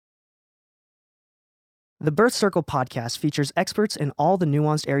The Birth Circle podcast features experts in all the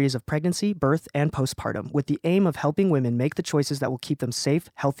nuanced areas of pregnancy, birth, and postpartum with the aim of helping women make the choices that will keep them safe,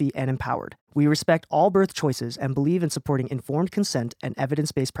 healthy, and empowered. We respect all birth choices and believe in supporting informed consent and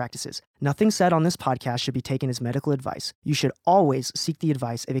evidence-based practices. Nothing said on this podcast should be taken as medical advice. You should always seek the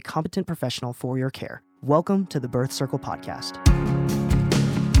advice of a competent professional for your care. Welcome to the Birth Circle podcast.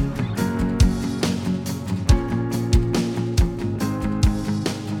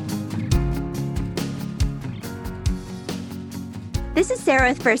 This is Sarah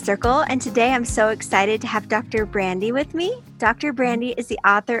with Birth Circle, and today I'm so excited to have Dr. Brandie with me. Dr. Brandie is the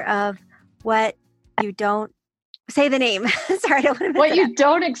author of What You Don't Say the name. Sorry, I don't want to What you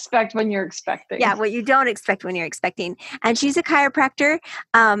don't expect when you're expecting. Yeah, what you don't expect when you're expecting. And she's a chiropractor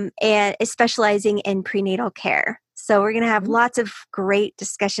and is specializing in prenatal care. So we're going to have lots of great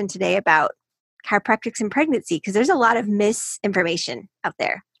discussion today about chiropractics and pregnancy because there's a lot of misinformation out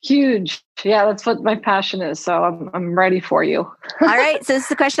there. Huge. Yeah, that's what my passion is. So I'm ready for you. All right. So this is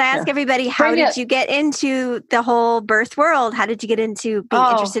the question I ask everybody. How did you get into the whole birth world? How did you get into being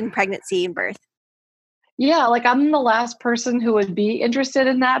interested in pregnancy and birth? Yeah, like I'm the last person who would be interested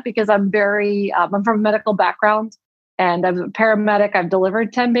in that because I'm I'm from a medical background and I'm a paramedic. I've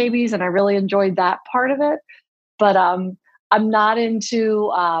delivered 10 babies and I really enjoyed that part of it. But I'm not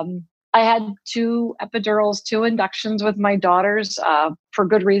into I had 2 epidurals, 2 inductions with my daughters for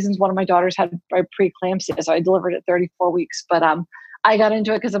good reasons. One of my daughters had preeclampsia, so I delivered at 34 weeks. But I got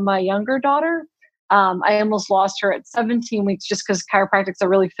into it because of my younger daughter. I almost lost her at 17 weeks just because chiropractic is a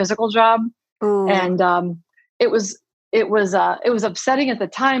really physical job. Ooh. And it was upsetting at the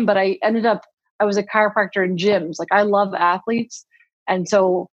time. But I was a chiropractor in gyms. Like I love athletes, and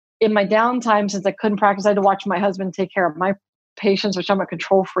so in my downtime, since I couldn't practice, I had to watch my husband take care of my patients, which I'm a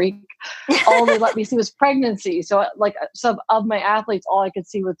control freak. All they let me see was pregnancy. So of my athletes, all I could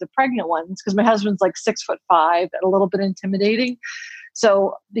see was the pregnant ones because my husband's like 6'5" and a little bit intimidating.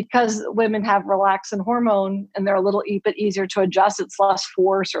 So because women have relaxin hormone and they're a little bit easier to adjust, it's less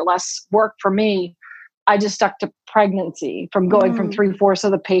force or less work for me. I just stuck to pregnancy from going from 3/4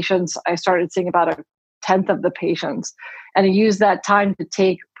 of the patients. I started seeing about 1/10 of the patients. And I used that time to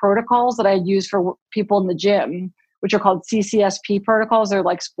take protocols that I had used for people in the gym, which are called CCSP protocols. They're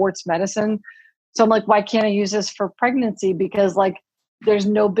like sports medicine. So I'm like, why can't I use this for pregnancy? Because like, there's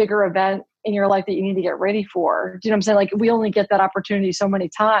no bigger event in your life that you need to get ready for. Do you know what I'm saying? Like we only get that opportunity so many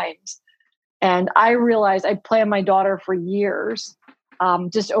times. And I realized I planned my daughter for years.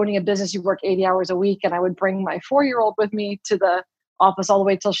 Just owning a business, you work 80 hours a week. And I would bring my 4-year-old with me to the office all the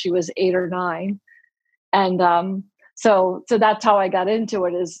way till she was 8 or 9. And, So that's how I got into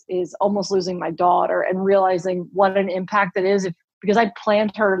it is almost losing my daughter and realizing what an impact it is because I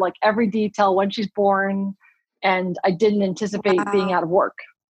planned her like every detail when she's born and I didn't anticipate being out of work.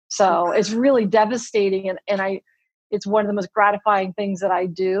 So it's really devastating. And it's one of the most gratifying things that I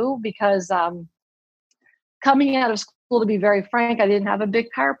do because coming out of school, to be very frank, I didn't have a big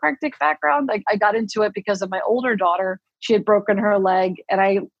chiropractic background. I got into it because of my older daughter. She had broken her leg and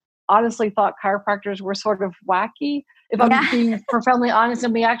I honestly thought chiropractors were sort of wacky, if I'm being profoundly honest.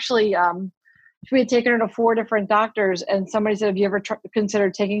 And we actually, we had taken her to 4 different doctors and somebody said, have you ever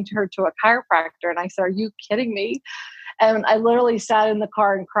considered taking her to a chiropractor? And I said, are you kidding me? And I literally sat in the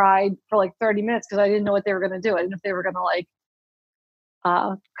car and cried for like 30 minutes because I didn't know what they were going to do. I didn't know if they were going to like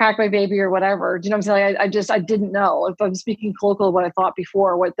crack my baby or whatever. Do you know what I'm saying? I didn't know. If I'm speaking colloquially what I thought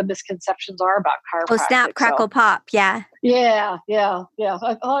before, what the misconceptions are about chiropractic. Oh, snap, crackle, pop. Yeah. Yeah.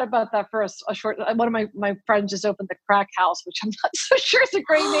 I thought about that for a short, one of my friends just opened the Crack House, which I'm not so sure is a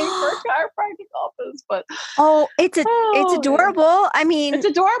great name for a chiropractic office, but. It's adorable. I mean, it's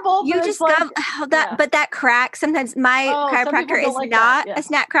adorable. You just got that, but that crack, sometimes my chiropractor is like not a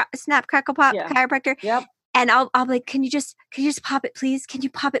snap, crackle, pop chiropractor. Yep. And I'll be like, can you just pop it, please? Can you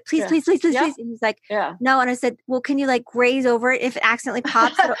pop it, please, please? And he's like, no. And I said, well, can you like graze over it if it accidentally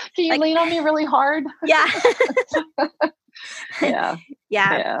pops? Can you lean on me really hard? Yeah.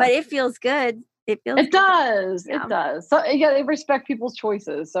 Yeah. But it feels good. It does. Yeah. It does. So they respect people's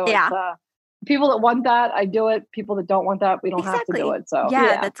choices. So it's, people that want that, I do it. People that don't want that, we don't have to do it. So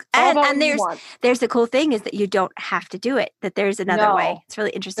that's and there's the cool thing is that you don't have to do it. That there's another way. It's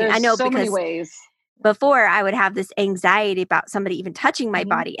really interesting. There's I know so because many ways. Before I would have this anxiety about somebody even touching my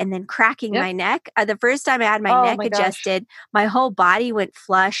body and then cracking my neck. The first time I had my neck adjusted, my whole body went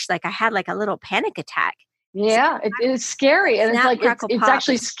flush. Like I had like a little panic attack. Yeah, it is scary. And it's like, it's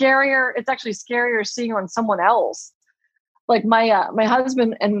actually scarier. It's actually scarier seeing on someone else. Like my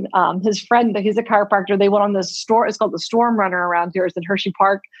husband and his friend, he's a chiropractor. They went on this store. It's called the Storm Runner around here. It's in Hershey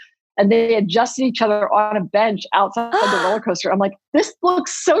Park. and they adjusted each other on a bench outside the roller coaster. I'm like, this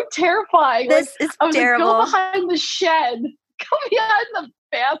looks so terrifying. This like, is I was terrible. Like, go behind the shed, go behind the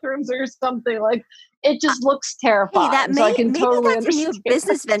bathrooms or something. Like, it just looks terrifying. Hey, so I can maybe totally that's understand. a new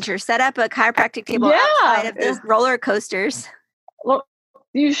business venture. Set up a chiropractic table outside of those roller coasters. Well,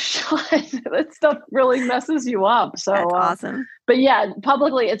 you should. That stuff really messes you up. So that's awesome. But yeah,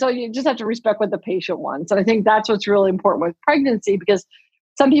 publicly, so you just have to respect what the patient wants. And I think that's what's really important with pregnancy, because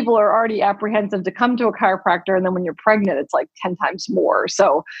some people are already apprehensive to come to a chiropractor. And then when you're pregnant, it's like 10 times more.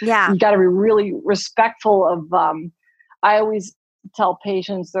 So yeah, you got to be really respectful of, I always tell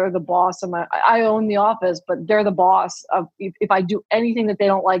patients they're the boss of I own the office, but they're the boss of, if I do anything that they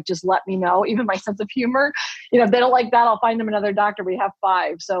don't like, just let me know. Even my sense of humor, if they don't like that, I'll find them another doctor. We have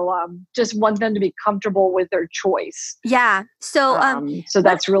 5. So just want them to be comfortable with their choice. Yeah. So so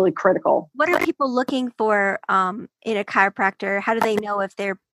that's really critical. What are people looking for in a chiropractor? How do they know if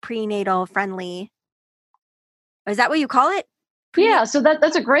they're prenatal friendly? Is that what you call it? Yeah, so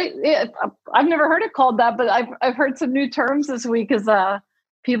that's a great. I've never heard it called that, but I've heard some new terms this week as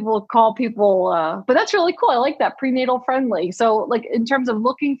people call people. But that's really cool. I like that, prenatal friendly. So, like, in terms of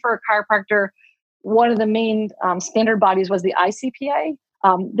looking for a chiropractor, one of the main standard bodies was the ICPA.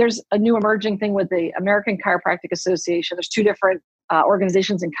 There's a new emerging thing with the American Chiropractic Association. There's 2 different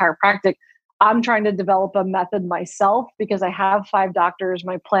organizations in chiropractic. I'm trying to develop a method myself because I have 5 doctors.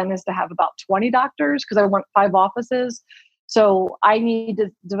 My plan is to have about 20 doctors because I want 5 offices. So I need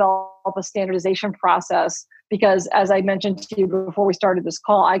to develop a standardization process because, as I mentioned to you before we started this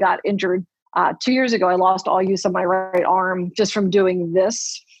call, I got injured 2 years ago. I lost all use of my right arm just from doing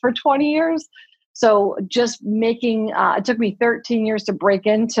this for 20 years. So just making, it took me 13 years to break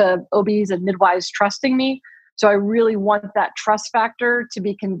into OBs and midwives trusting me. So I really want that trust factor to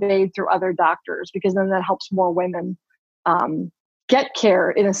be conveyed through other doctors, because then that helps more women get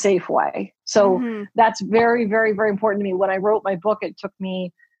care in a safe way. So that's very, very, very important to me. When I wrote my book, it took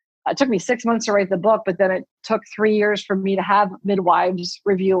me 6 months to write the book, but then it took 3 years for me to have midwives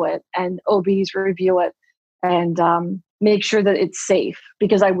review it and OBs review it and make sure that it's safe,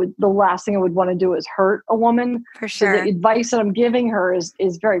 because the last thing I would want to do is hurt a woman. For sure. So the advice that I'm giving her is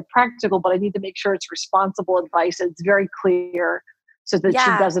very practical, but I need to make sure it's responsible advice. It's very clear so that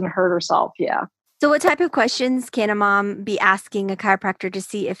she doesn't hurt herself. Yeah. So what type of questions can a mom be asking a chiropractor to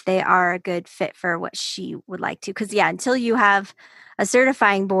see if they are a good fit for what she would like to? Because until you have a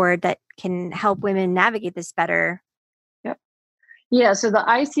certifying board that can help women navigate this better. Yep. Yeah. So the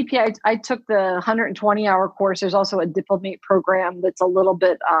ICP, I took the 120-hour course. There's also a diplomate program that's a little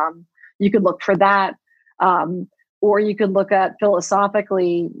bit, you could look for that. Or you could look at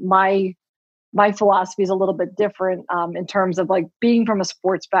philosophically, my philosophy is a little bit different in terms of, like, being from a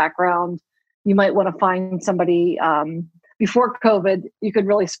sports background. You might want to find somebody, before COVID, you could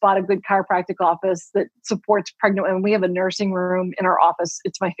really spot a good chiropractic office that supports pregnant women. We have a nursing room in our office.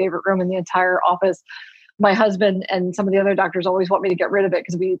 It's my favorite room in the entire office. My husband and some of the other doctors always want me to get rid of it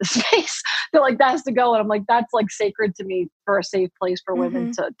because we need the space. They're like, that has to go. And I'm like, that's like sacred to me, for a safe place for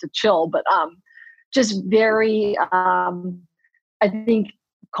women to chill. But just very, I think,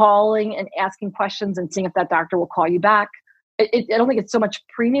 calling and asking questions and seeing if that doctor will call you back. I don't think it's so much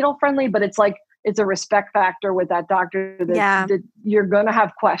prenatal friendly, but it's like, it's a respect factor with that doctor that you're going to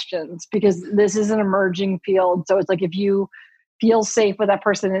have questions, because this is an emerging field. So it's like, if you feel safe with that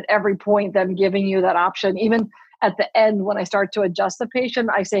person at every point, them giving you that option, even at the end, when I start to adjust the patient,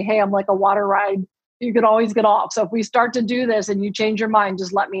 I say, hey, I'm like a water ride. You can always get off. So if we start to do this and you change your mind,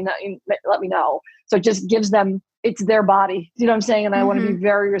 just let me know. So it just gives them, it's their body. You know what I'm saying? And I want to be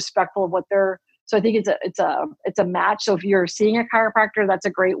very respectful of what they're. So I think it's a match. So if you're seeing a chiropractor, that's a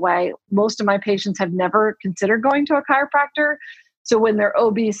great way. Most of my patients have never considered going to a chiropractor. So when their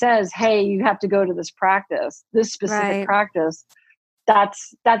OB says, hey, you have to go to this practice, this specific practice,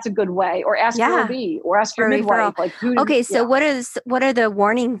 that's a good way. Or ask your OB or ask your midwife. Like, so what are the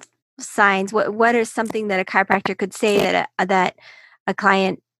warning signs? What is something that a chiropractor could say that a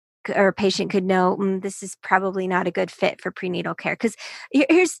client or a patient could know, this is probably not a good fit for prenatal care? Because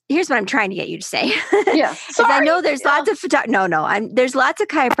here's what I'm trying to get you to say. Yeah, I know there's lots of there's lots of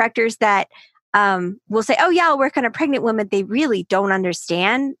chiropractors that will say, oh yeah, I'll work on a pregnant woman. They really don't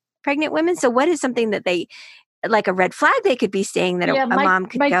understand pregnant women. So what is something that they, like a red flag they could be saying that a mom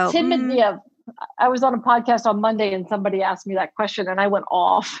could go? I was on a podcast on Monday and somebody asked me that question and I went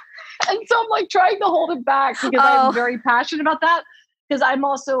off. And so I'm like trying to hold it back because I'm very passionate about that. Because I'm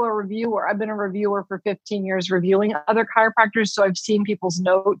also a reviewer. I've been a reviewer for 15 years, reviewing other chiropractors. So I've seen people's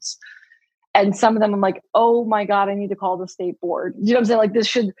notes, and some of them I'm like, oh my God, I need to call the state board. You know what I'm saying? Like, this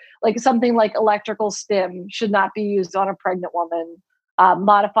should, like, something like electrical stim should not be used on a pregnant woman.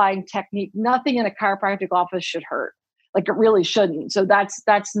 modifying technique. Nothing in a chiropractic office should hurt. Like it really shouldn't. So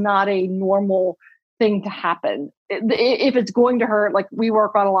that's not a normal thing to happen. If it's going to hurt, like we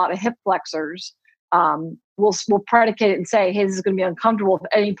work on a lot of hip flexors, we'll predicate it and say, hey, this is going to be uncomfortable. If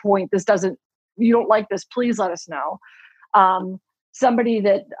at any point you don't like this, please let us know. Somebody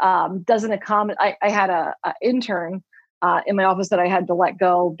that doesn't accommodate, I had a intern in my office that I had to let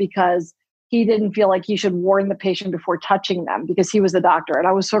go because he didn't feel like he should warn the patient before touching them because he was the doctor. And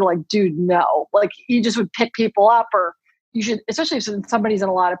I was sort of like, dude, no. Like you just would pick people up, or you should, especially if somebody's in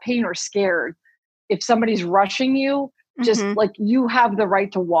a lot of pain or scared. If somebody's rushing you, just like you have the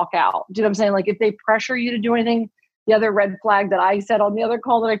right to walk out. Do you know what I'm saying? Like if they pressure you to do anything, the other red flag that I said on the other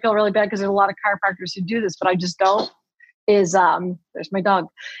call that I feel really bad because there's a lot of chiropractors who do this, but I just don't, is there's my dog,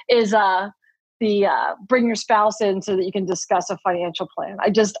 is bring your spouse in so that you can discuss a financial plan.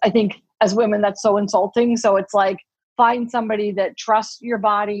 I think as women, that's so insulting. So it's like, find somebody that trusts your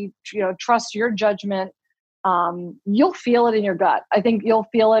body, trusts your judgment. You'll feel it in your gut. I think you'll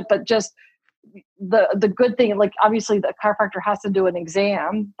feel it, but just the good thing, like obviously the chiropractor has to do an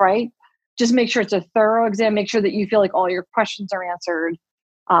exam, right? Just make sure it's a thorough exam. Make sure that you feel like all your questions are answered.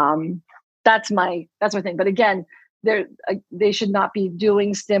 That's my thing. But again, they should not be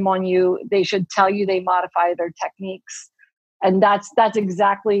doing stim on you. They should tell you they modify their techniques. And that's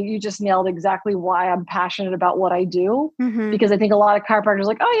exactly, you just nailed exactly why I'm passionate about what I do. Because I think a lot of chiropractors are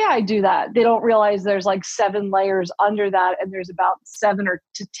like, oh yeah, I do that. They don't realize there's like 7 layers under that. And there's about 7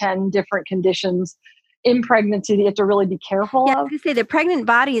 to 10 different conditions in pregnancy that you have to really be careful of. I was going to say the pregnant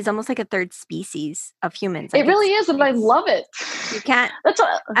body is almost like a third species of humans. It really is. And I love it. You can't,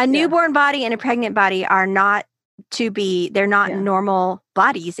 a newborn body and a pregnant body are not they're not normal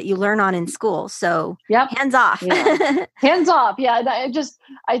bodies that you learn on in school. So hands off. Hands off. Yeah.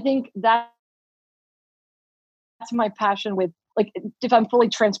 I think that's my passion with, like, if I'm fully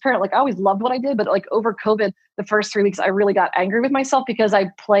transparent, like I always loved what I did, but like over COVID, the first 3 weeks, I really got angry with myself because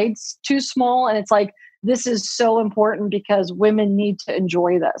I played too small. And it's like, this is so important because women need to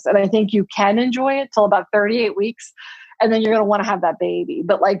enjoy this. And I think you can enjoy it till about 38 weeks. And then you're going to want to have that baby.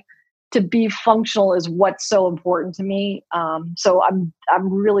 But like, to be functional is what's so important to me. So I'm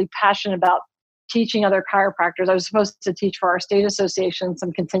really passionate about teaching other chiropractors. I was supposed to teach for our state association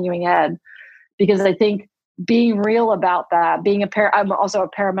some continuing ed, because I think being real about that, I'm also a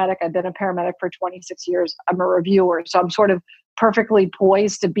paramedic. I've been a paramedic for 26 years. I'm a reviewer. So I'm sort of perfectly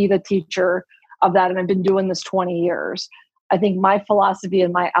poised to be the teacher of that. And I've been doing this 20 years. I think my philosophy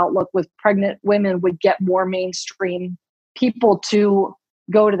and my outlook with pregnant women would get more mainstream people to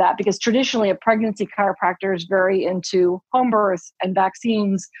go to that, because traditionally a pregnancy chiropractor is very into home birth and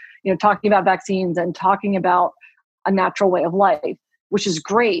vaccines, talking about vaccines and talking about a natural way of life, which is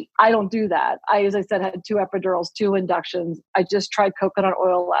great. I don't do that. As I said, had 2 epidurals, 2 inductions. I just tried coconut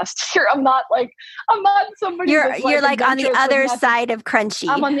oil last year. I'm not somebody. You're like on the other side of crunchy.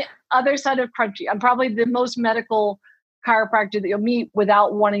 I'm on the other side of crunchy. I'm probably the most medical chiropractor that you'll meet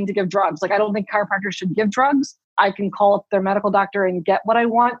without wanting to give drugs. Like, I don't think chiropractors should give drugs. I can call up their medical doctor and get what I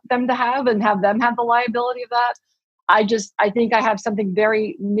want them to have and have them have the liability of that. I think I have something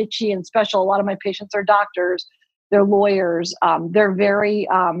very niche-y and special. A lot of my patients are doctors. They're lawyers. They're very,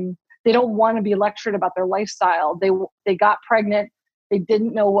 they don't want to be lectured about their lifestyle. They got pregnant. They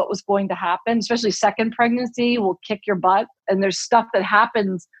didn't know what was going to happen, especially second pregnancy will kick your butt. And there's stuff that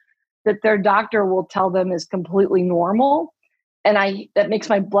happens that their doctor will tell them is completely normal. And that makes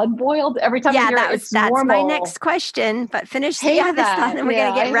my blood boil every time I hear it's normal. That's my next question, but finish the other stuff and we're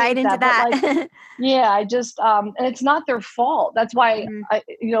going to get right into that. I just, and it's not their fault. That's why,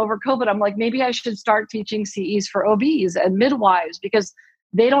 over COVID, I'm like, maybe I should start teaching CEs for OBs and midwives, because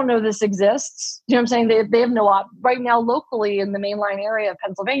they don't know this exists. You know what I'm saying? They have no right now locally in the mainline area of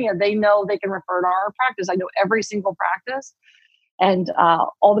Pennsylvania, they know they can refer to our practice. I know every single practice, and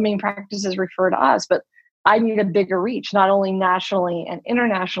all the main practices refer to us, but I need a bigger reach, not only nationally and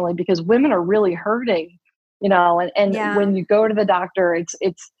internationally, because women are really hurting, and when you go to the doctor,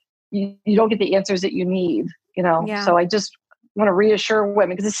 it's you don't get the answers that you need, So I just want to reassure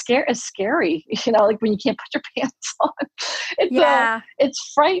women, because it's scary, like when you can't put your pants on.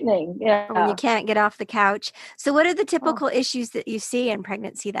 It's frightening. Yeah. When you can't get off the couch. So what are the typical issues that you see in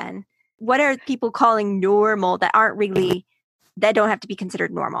pregnancy then? What are people calling normal that don't have to be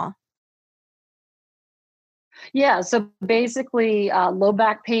considered normal? Yeah. So basically, low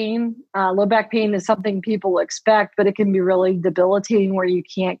back pain. Low back pain is something people expect, but it can be really debilitating where you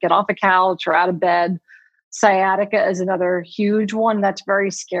can't get off a couch or out of bed. Sciatica is another huge one that's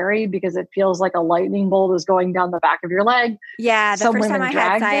very scary, because it feels like a lightning bolt is going down the back of your leg. Yeah. The first time I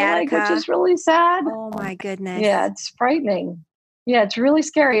had sciatica, which is really sad. Oh my goodness. Yeah. It's frightening. Yeah, it's really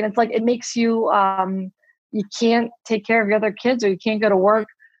scary. And it's like, it makes you, you can't take care of your other kids, or you can't go to work.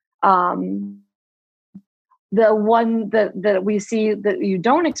 Um, the one that we see that you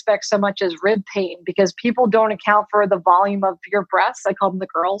don't expect so much is rib pain, because people don't account for the volume of your breasts. I call them the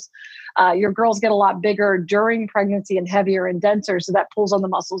girls. Your girls get a lot bigger during pregnancy and heavier and denser. So that pulls on the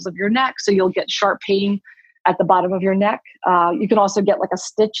muscles of your neck. So you'll get sharp pain at the bottom of your neck. You can also get like a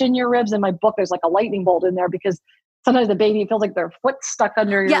stitch in your ribs. In my book, there's like a lightning bolt in there, because sometimes the baby feels like their foot's stuck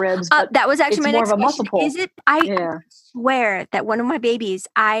under your ribs. But that was actually my next more of a question. muscle pull. Is it? I swear that one of my babies,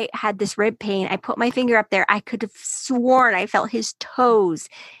 I had this rib pain. I put my finger up there. I could have sworn I felt his toes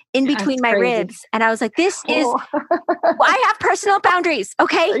in between my ribs. And I was like, this is, I have personal boundaries.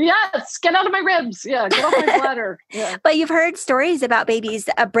 Okay. Yes. Get out of my ribs. Yeah. Get off my bladder. Yeah. But you've heard stories about babies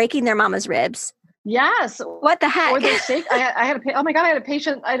breaking their mama's ribs. Yes. What the heck? Or they're sick. I had a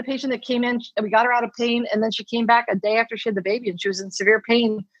patient that came in, and we got her out of pain. And then she came back a day after she had the baby, and she was in severe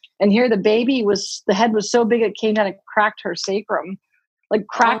pain. And here the head was so big, it came down and cracked her sacrum, like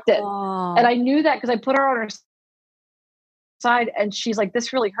cracked it. And I knew that because I put her on her side, and she's like,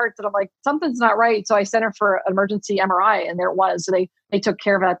 this really hurts. And I'm like, something's not right. So I sent her for an emergency MRI, and there it was. So they took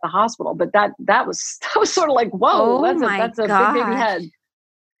care of it at the hospital. But that was sort of like, whoa, that's a big baby head.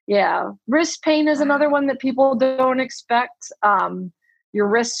 Yeah. Wrist pain is another one that people don't expect. Your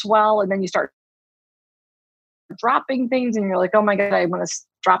wrists swell, and then you start dropping things, and you're like, oh my God, I want to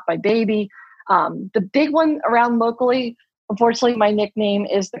drop my baby. The big one around locally, unfortunately, my nickname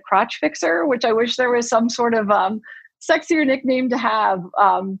is the crotch fixer, which I wish there was some sort of sexier nickname to have.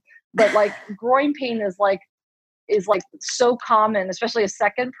 But like groin pain is like so common, especially a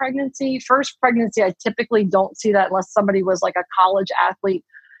second pregnancy. First pregnancy, I typically don't see that unless somebody was like a college athlete,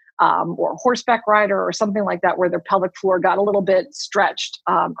 or a horseback rider or something like that, where their pelvic floor got a little bit stretched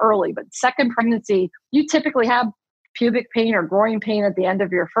early. But second pregnancy, you typically have pubic pain or groin pain at the end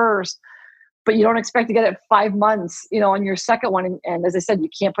of your first, but you don't expect to get it 5 months, on your second one. And as I said, you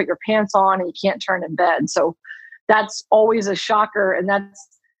can't put your pants on, and you can't turn in bed. So that's always a shocker. And that's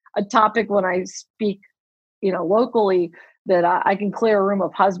a topic when I speak, locally, that I can clear a room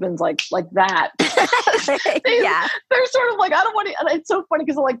of husbands like that. They're sort of like, I don't want to, it's so funny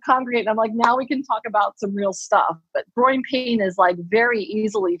because they're like congregate. And I'm like, now we can talk about some real stuff. But groin pain is like very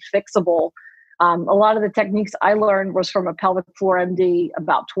easily fixable. A lot of the techniques I learned was from a pelvic floor MD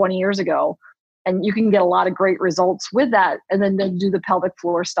about 20 years ago. And you can get a lot of great results with that. And then do the pelvic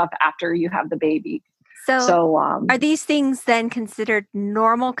floor stuff after you have the baby. So are these things then considered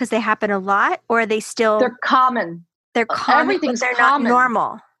normal because they happen a lot, or are they still? They're common. They're common, Everything's but they're common. not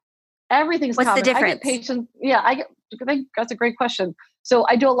normal. Everything's What's common. the difference? I get patients. Yeah, I think that's a great question. So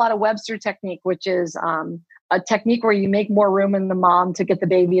I do a lot of Webster technique, which is a technique where you make more room in the mom to get the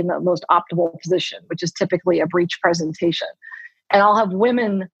baby in the most optimal position, which is typically a breech presentation. And I'll have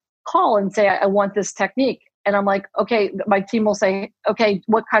women call and say, I want this technique. And I'm like, okay, my team will say, okay,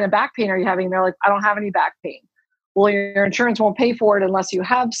 what kind of back pain are you having? And they're like, I don't have any back pain. Well, your insurance won't pay for it unless you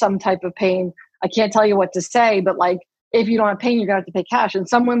have some type of pain. I can't tell you what to say, but like, if you don't have pain, you're going to have to pay cash. And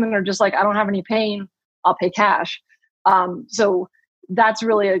some women are just like, I don't have any pain, I'll pay cash. So that's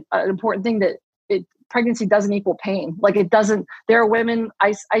really an important thing, that pregnancy doesn't equal pain. Like it doesn't, there are women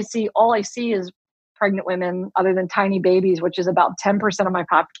all I see is pregnant women other than tiny babies, which is about 10% of my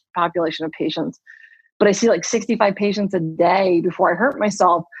population of patients. But I see like 65 patients a day before I hurt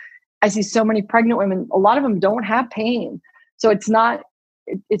myself. I see so many pregnant women. A lot of them don't have pain. So it's not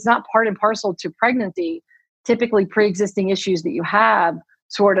part and parcel to pregnancy. Typically pre-existing issues that you have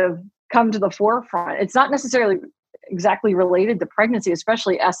sort of come to the forefront. It's not necessarily exactly related to pregnancy,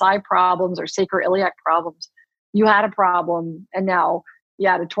 especially SI problems or sacroiliac problems. You had a problem, and now you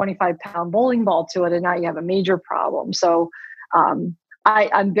add a 25-pound bowling ball to it, and now you have a major problem. So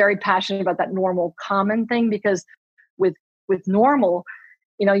I'm very passionate about that normal common thing, because with normal,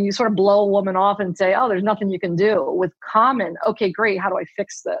 you sort of blow a woman off and say, oh, there's nothing you can do. With common, okay, great. How do I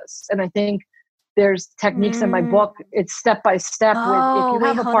fix this? And I think there's techniques in my book. It's step by step with, if you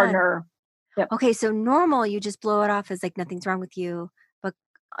have a partner. Yep. Okay. So normal, you just blow it off as like, nothing's wrong with you. But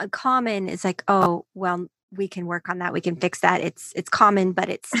common is like, oh, well, we can work on that. We can fix that. It's common, but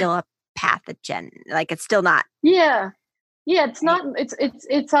it's still a pathogen. Like it's still not. Yeah. Yeah. It's not, it's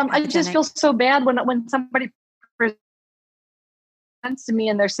I just feel so bad when somebody presents to me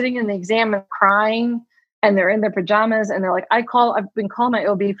and they're sitting in the exam and crying, and they're in their pajamas, and they're like, I've been calling my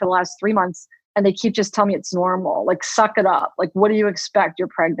OB for the last 3 months, and they keep just telling me it's normal. Like, suck it up. Like, what do you expect? You're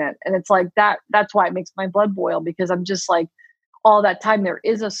pregnant. And it's like that's why it makes my blood boil, because I'm just like, all that time there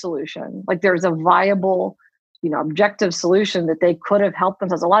is a solution. Like there's a viable, objective solution that they could have helped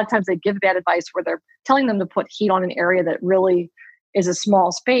themselves. A lot of times they give bad advice where they're telling them to put heat on an area that really is a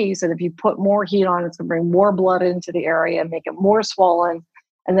small space. And if you put more heat on, it's going to bring more blood into the area and make it more swollen.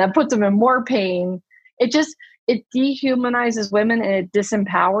 And that puts them in more pain. It dehumanizes women and it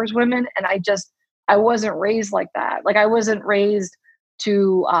disempowers women. And I wasn't raised like that. Like I wasn't raised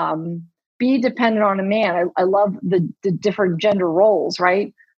to be dependent on a man. I love the different gender roles,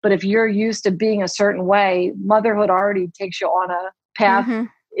 right? But if you're used to being a certain way, motherhood already takes you on a path. Mm-hmm.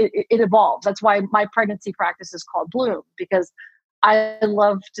 It evolves. That's why my pregnancy practice is called Bloom, because I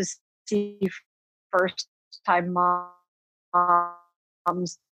love to see first time moms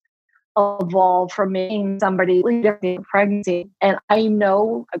evolve from being somebody living pregnancy. And I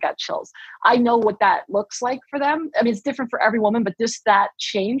know, I got chills. I know what that looks like for them. I mean, it's different for every woman, but that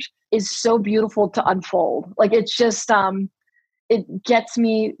change is so beautiful to unfold. Like it's just, it gets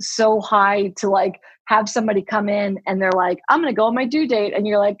me so high to like have somebody come in and they're like, I'm going to go on my due date. And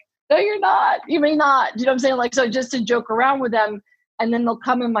you're like, no, you're not. You may not. You know what I'm saying? Like, so just to joke around with them. And then they'll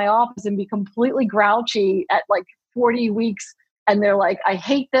come in my office and be completely grouchy at like 40 weeks. And they're like, I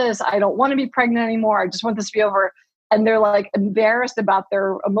hate this. I don't want to be pregnant anymore. I just want this to be over. And they're like embarrassed about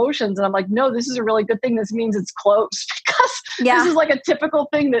their emotions. And I'm like, no, this is a really good thing. This means it's close, because this is like a typical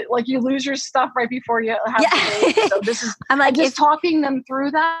thing that like you lose your stuff right before you have the baby. So this is, I'm like, just talking them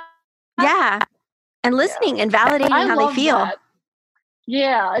through that. Yeah. And listening and validating how they feel. That.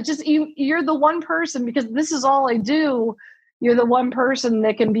 Yeah. It's just, you're the one person, because this is all I do. You're the one person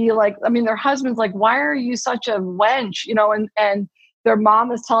that can be like, I mean, their husband's like, why are you such a wench? You know, and their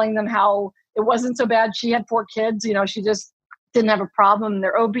mom is telling them how it wasn't so bad. She had 4 kids, you know, she just didn't have a problem.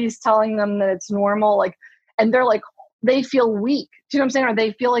 Their OB's telling them that it's normal. Like, and they're like, they feel weak. Do you know what I'm saying? Or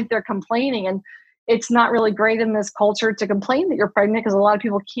they feel like they're complaining. And it's not really great in this culture to complain that you're pregnant, because a lot of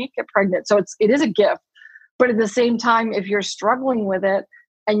people can't get pregnant. So it is a gift. But at the same time, if you're struggling with it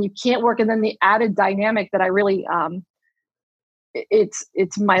and you can't work, and then the added dynamic that I really,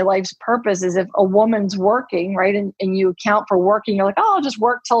 it's my life's purpose is if a woman's working, right, and you account for working, you're like, oh, I'll just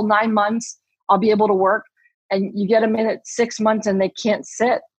work till 9 months, I'll be able to work. And you get them in at 6 months and they can't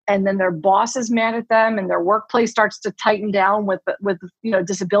sit, and then their boss is mad at them, and their workplace starts to tighten down with you know,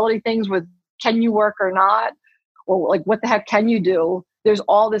 disability things, with can you work or not, or like what the heck can you do? There's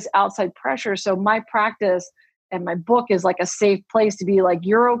all this outside pressure. So my practice and my book is like a safe place to be like,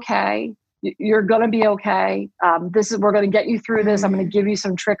 you're okay. You're going to be okay. We're going to get you through this. I'm going to give you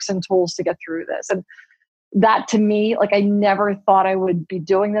some tricks and tools to get through this. And that to me, like, I never thought I would be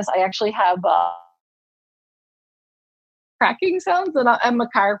doing this. I actually have cracking sounds, and I'm a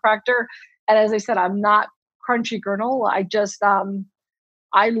chiropractor. And as I said, I'm not crunchy granola. I just,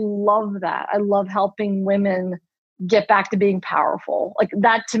 I love that. I love helping women get back to being powerful. Like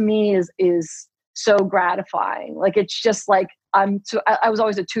that to me is so gratifying. Like, it's just like, I was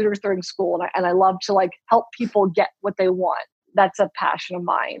always a tutor during school, and I love to like help people get what they want. That's a passion of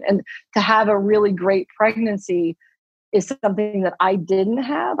mine. And to have a really great pregnancy is something that I didn't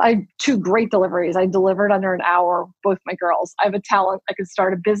have. I had 2 great deliveries. I delivered under an hour, both my girls. I have a talent. I could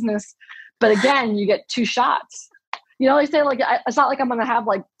start a business. But again, you get 2 shots. You know, they say like, it's not like I'm going to have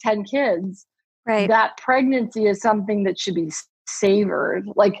like 10 kids. Right. That pregnancy is something that should be savored.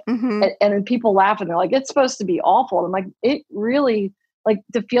 Like, and then people laugh and they're like, it's supposed to be awful. And I'm like, it really, like,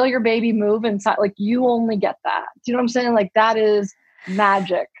 to feel your baby move inside, like, you only get that. Do you know what I'm saying? Like, that is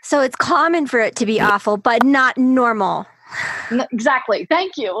magic. So it's common for it to be awful, but not normal. Exactly.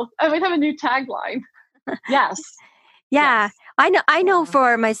 Thank you. I might have a new tagline. Yes. Yeah. Yes. I know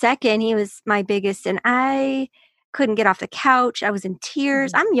for my second, he was my biggest, and I couldn't get off the couch. I was in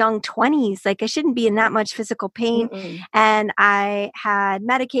tears. I'm young 20s. Like, I shouldn't be in that much physical pain. And I had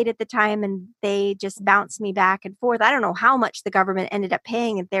Medicaid at the time, and they just bounced me back and forth. I don't know how much the government ended up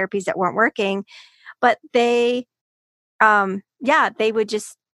paying in therapies that weren't working, but they would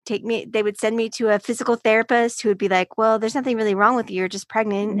just they would send me to a physical therapist who would be like, well, there's nothing really wrong with you. You're just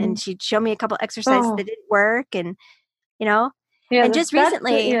pregnant. And she'd show me a couple exercises that didn't work. And, you know, and just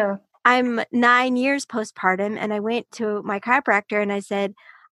recently, I'm 9 years postpartum, and I went to my chiropractor and I said,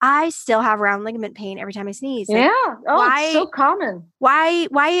 I still have round ligament pain every time I sneeze. Like, it's so common. Why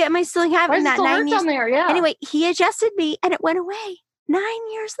am I still having that 9 years? Down there? Yeah. Anyway, he adjusted me and it went away 9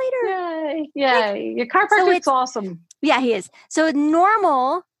 years later. Yay. Your chiropractor's awesome. Yeah, he is. So it's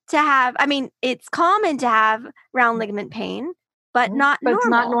normal to have, I mean, it's common to have round ligament pain, but not normal. It's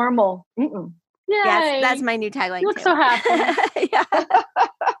not normal. Yes, that's my new tagline. You look so happy. Yeah.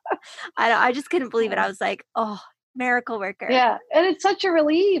 I just couldn't believe it. I was like, oh, miracle worker. Yeah. And it's such a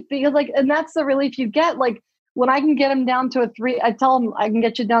relief, because like, and that's the relief you get. Like, when I can get them down to a 3, I tell them I can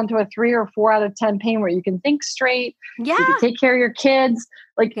get you down to a 3 or 4 out of 10 pain where you can think straight. Yeah. You can take care of your kids.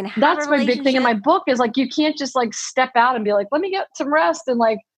 Like that's my big thing in my book is like, you can't just like step out and be like, let me get some rest and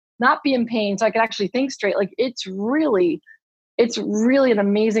like not be in pain so I can actually think straight. Like it's really an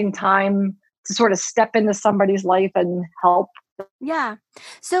amazing time to sort of step into somebody's life and help. Yeah.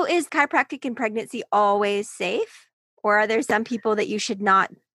 So is chiropractic in pregnancy always safe? Or are there some people that you should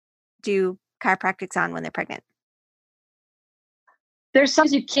not do chiropractics on when they're pregnant? There's some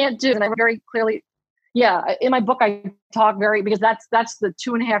you can't do. And I very clearly, in my book, I talk because that's the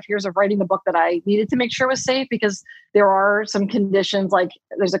 2.5 years of writing the book that I needed to make sure was safe, because there are some conditions, like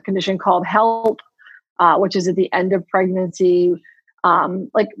there's a condition called HELP, which is at the end of pregnancy.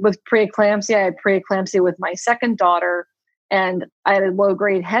 Like with preeclampsia, I had preeclampsia with my second daughter, and I had a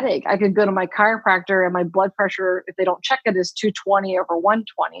low-grade headache. I could go to my chiropractor, and my blood pressure, if they don't check it, is 220 over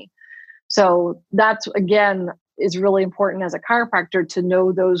 120. So that's, again, is really important as a chiropractor to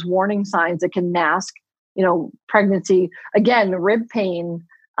know those warning signs that can mask, pregnancy. Again, rib pain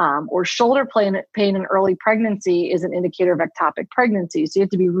or shoulder pain in early pregnancy is an indicator of ectopic pregnancy. So you have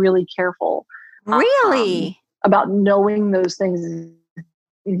to be really careful. Really? About knowing those things.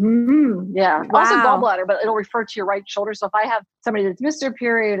 Mm-hmm. Yeah. Wow. Also gallbladder, but it'll refer to your right shoulder. So if I have somebody that's missed their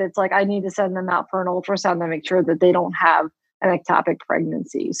period, it's like I need to send them out for an ultrasound to make sure that they don't have an ectopic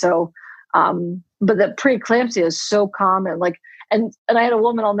pregnancy. So, but the preeclampsia is so common. Like, and I had a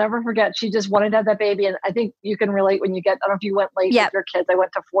woman I'll never forget. She just wanted to have that baby. And I think you can relate when you get, I don't know if you went late with your kids. I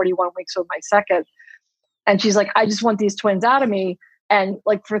went to 41 weeks with my second. And she's like, I just want these twins out of me. And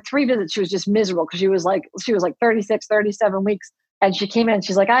like for 3 visits, she was just miserable because she was like 36, 37 weeks. And she came in and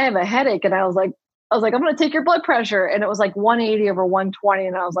she's like, I have a headache. And I was like, I'm going to take your blood pressure. And it was like 180 over 120.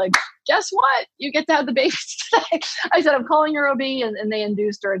 And I was like, guess what? You get to have the baby today. I said, I'm calling your OB. And they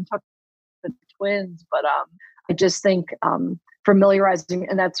induced her and took the twins. But I just think familiarizing,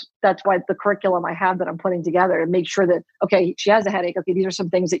 and that's why the curriculum I have that I'm putting together to make sure that, okay, she has a headache. Okay, these are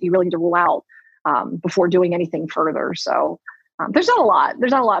some things that you really need to rule out before doing anything further. So there's not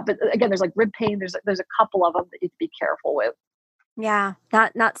a lot, but again, there's like rib pain. There's a couple of them that you have to be careful with. Yeah,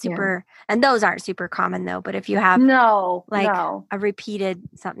 not super, and those aren't super common though. But if you have a repeated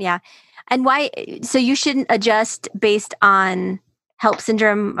something, and why? So you shouldn't adjust based on HELP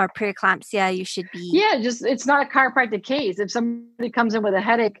syndrome or preeclampsia. You should be it's not a chiropractic case. If somebody comes in with a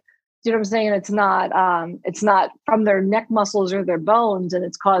headache, you know what I'm saying? It's not from their neck muscles or their bones, and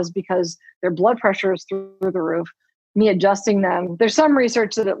it's caused because their blood pressure is through the roof. Me adjusting them. There's some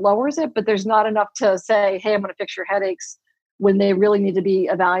research that it lowers it, but there's not enough to say, hey, I'm going to fix your headaches when they really need to be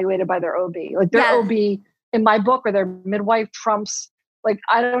evaluated by their OB. Like their OB in my book or their midwife trumps, like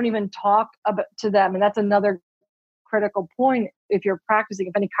I don't even talk to them. And that's another critical point. If you're practicing,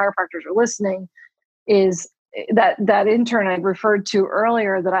 if any chiropractors are listening, is that intern I referred to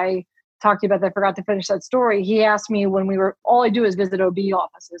earlier that I talked to you about, I forgot to finish that story. He asked me when all I do is visit OB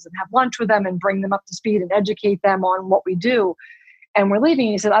offices and have lunch with them and bring them up to speed and educate them on what we do. And we're leaving.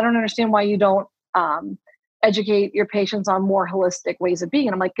 He said, I don't understand why you don't educate your patients on more holistic ways of being.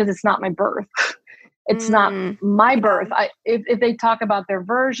 And I'm like, because it's not my birth. It's not my birth. If they talk about their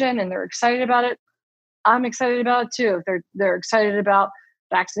version and they're excited about it, I'm excited about it too. If they're excited about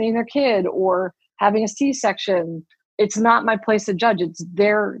vaccinating their kid or having a C-section, it's not my place to judge.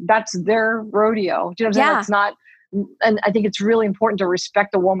 That's their rodeo. Do you know what I'm saying? It's not, and I think it's really important to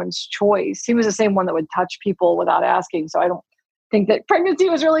respect a woman's choice. He was the same one that would touch people without asking. So I don't think that pregnancy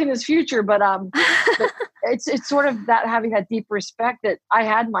was really in his future, but it's sort of that, having that deep respect that I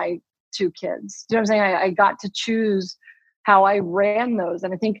had my 2 kids. Do you know what I'm saying? I got to choose how I ran those.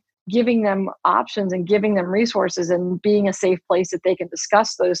 And I think giving them options and giving them resources and being a safe place that they can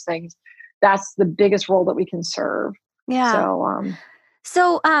discuss those things, that's the biggest role that we can serve. Yeah.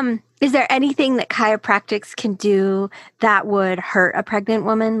 So, is there anything that chiropractics can do that would hurt a pregnant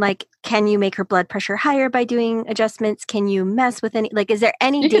woman? Like, can you make her blood pressure higher by doing adjustments? Can you mess with is there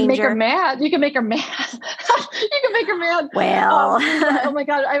any danger? You can make her mad. You can make her mad. Well, oh my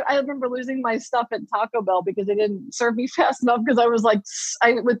God. I remember losing my stuff at Taco Bell because they didn't serve me fast enough because I was like,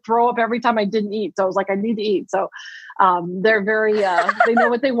 I would throw up every time I didn't eat. So I was like, I need to eat. So they're very, they know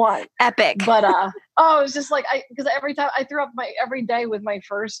what they want. Epic. But, it was just like, because every time I threw up every day with my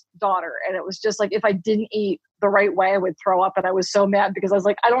first daughter. And it was just like, if I didn't eat the right way, I would throw up. And I was so mad because I was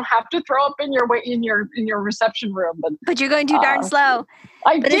like, I don't have to throw up in your reception room. But you're going too darn slow.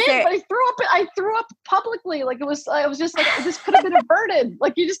 I did, but I threw up publicly. Like I was just like, this could have been averted.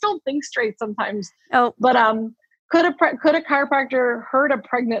 Like you just don't think straight sometimes. Oh, but, could a chiropractor hurt a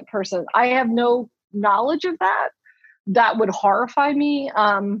pregnant person? I have no knowledge of that. That would horrify me.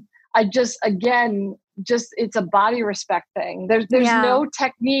 I just, again, it's a body respect thing. There's no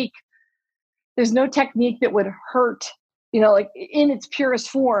technique. There's no technique that would hurt, like in its purest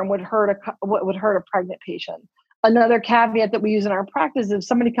form would hurt a pregnant patient. Another caveat that we use in our practice is if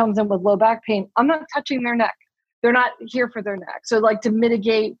somebody comes in with low back pain, I'm not touching their neck. They're not here for their neck. So like to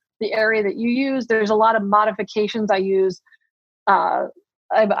mitigate the area that you use, there's a lot of modifications I use. I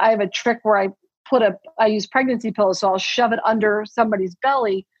have a trick where I use pregnancy pillows. So I'll shove it under somebody's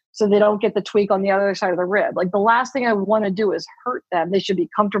belly so they don't get the tweak on the other side of the rib. Like the last thing I want to do is hurt them. They should be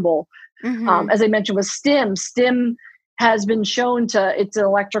comfortable. As I mentioned with stim has been shown it's an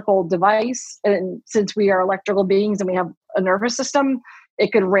electrical device. And since we are electrical beings and we have a nervous system,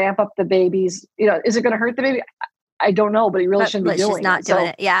 it could ramp up the baby's, is it going to hurt the baby? I don't know, but he really shouldn't be doing it. Not doing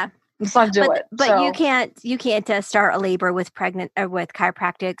it. Yeah. Let's not do it. But you can't start a labor with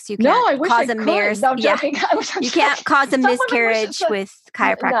chiropractics. You can't I wish cause I a could. miscarriage. No, I'm joking. You can't cause a miscarriage with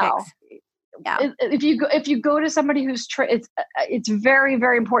chiropractics. No. Yeah. If you go to somebody who's it's very,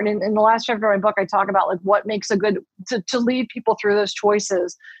 very important. In the last chapter of my book, I talk about like what makes a good to lead people through those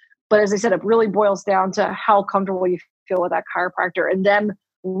choices. But as I said, it really boils down to how comfortable you feel with that chiropractor and them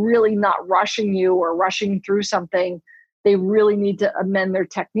really not rushing you or rushing through something. They really need to amend their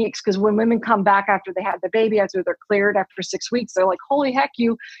techniques because when women come back after they had the baby, after they're cleared after 6 weeks, they're like, "Holy heck,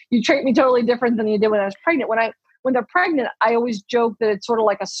 you treat me totally different than you did when I was pregnant." When they're pregnant, I always joke that it's sort of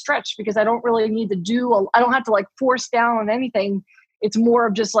like a stretch because I don't really need to I don't have to like force down on anything. It's more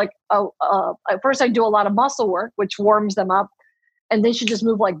of just like at first I do a lot of muscle work, which warms them up, and they should just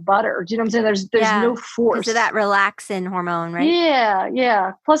move like butter. Do you know what I'm saying? There's no force. So that relaxin hormone, right?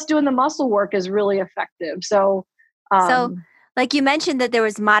 Yeah. Plus doing the muscle work is really effective. So like you mentioned that there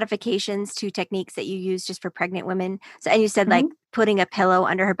was modifications to techniques that you use just for pregnant women. So, and you said like putting a pillow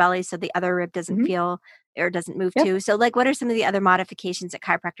under her belly so the other rib doesn't feel or doesn't move too. So like, what are some of the other modifications that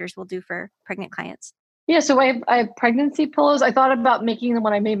chiropractors will do for pregnant clients? Yeah. So I have pregnancy pillows. I thought about making them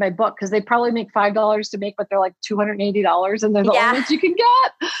when I made my book because they probably make $5 to make, but they're like $280 and they're the only ones you can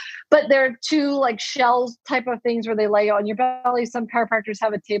get. But they're two like shells type of things where they lay on your belly. Some chiropractors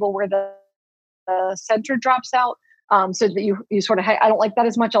have a table where the center drops out. So that you sort of, I don't like that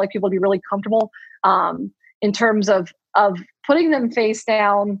as much. I like people to be really comfortable in terms of putting them face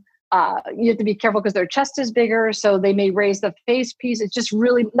down. You have to be careful because their chest is bigger. So they may raise the face piece. It's just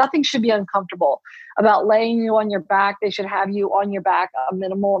really, nothing should be uncomfortable about laying you on your back. They should have you on your back a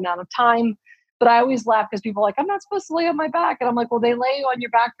minimal amount of time. But I always laugh because people are like, "I'm not supposed to lay on my back." And I'm like, well, they lay you on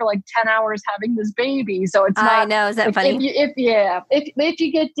your back for like 10 hours having this baby. So it's not. I know. Is that like, funny? If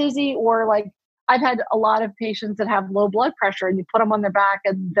you get dizzy or like, I've had a lot of patients that have low blood pressure and you put them on their back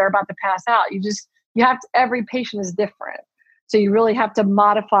and they're about to pass out. Every patient is different. So you really have to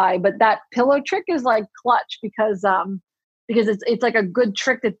modify, but that pillow trick is like clutch because it's like a good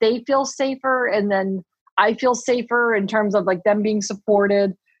trick that they feel safer. And then I feel safer in terms of like them being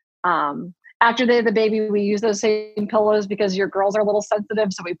supported. After they have the baby, we use those same pillows because your girls are a little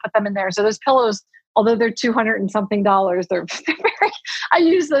sensitive. So we put them in there. So those pillows, although they're $200 and something, they're very, I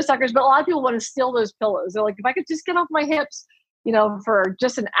use those suckers, but a lot of people want to steal those pillows. They're like, if I could just get off my hips, for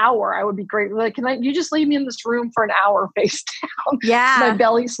just an hour, I would be great. Like, you just leave me in this room for an hour face down? Yeah. My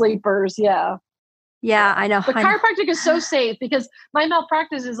belly sleepers. Yeah. Yeah, I know. But chiropractic is so safe because my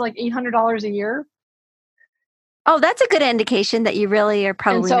malpractice is like $800 a year. Oh, that's a good indication that you really are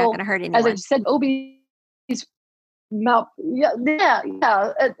probably not going to hurt anyone. As I said, OB's mouth. Yeah.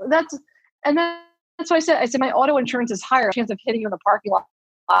 That's why I said my auto insurance is higher chance of hitting you in the parking lot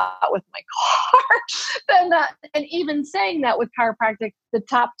with my car than that. And even saying that with chiropractic, the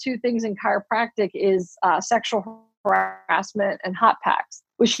top two things in chiropractic is sexual harassment and hot packs,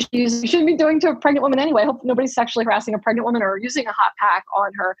 which you shouldn't be doing to a pregnant woman anyway. I hope nobody's sexually harassing a pregnant woman or using a hot pack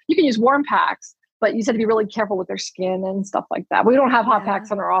on her. You can use warm packs, but you said to be really careful with their skin and stuff like that. We don't have hot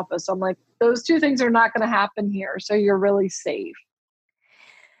packs in our office. So I'm like, those two things are not going to happen here. So you're really safe.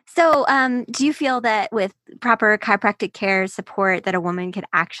 So do you feel that with proper chiropractic care support that a woman could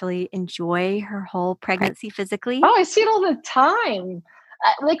actually enjoy her whole pregnancy physically? Oh, I see it all the time.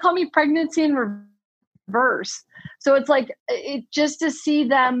 They call me pregnancy in reverse. So it's like, just to see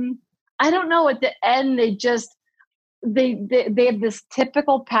them, I don't know, at the end, they have this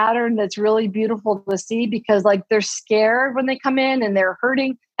typical pattern that's really beautiful to see because like they're scared when they come in and they're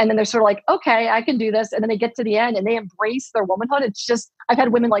hurting. And then they're sort of like, okay, I can do this. And then they get to the end and they embrace their womanhood. It's just, I've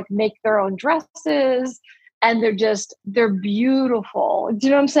had women like make their own dresses and they're beautiful. Do you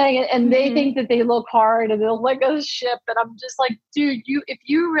know what I'm saying? And they think that they look hard and they look like a ship. And I'm just like, dude, if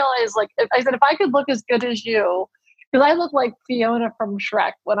you realize, like, if I could look as good as you, because I look like Fiona from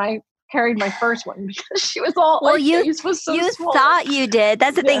Shrek when I carried my first one because she was all, well, face was so you small. thought you did.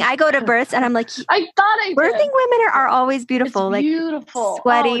 That's the thing. I go to births and I'm like, I thought I birthing did. women are always beautiful. It's beautiful. Like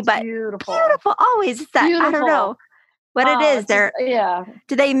sweaty, but beautiful. Always. It's that, Beautiful. I don't know what it is.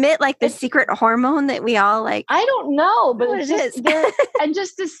 Do they emit like the secret hormone that we all like? I don't know, but it's just and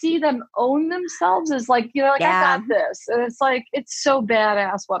just to see them own themselves is like, I got this. And it's like, it's so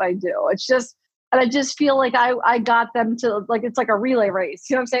badass what I do. It's just, and I just feel like I got them to, like, it's like a relay race,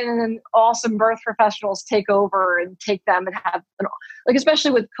 you know what I'm saying? And then awesome birth professionals take over and take them and have, like,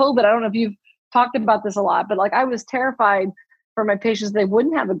 especially with COVID, I don't know if you've talked about this a lot, but like, I was terrified for my patients, they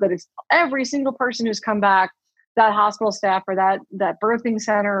wouldn't have a good, every single person who's come back, that hospital staff or that birthing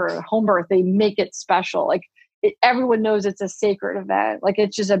center or home birth, they make it special. Like everyone knows it's a sacred event. Like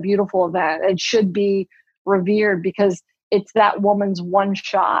it's just a beautiful event. It should be revered because it's that woman's one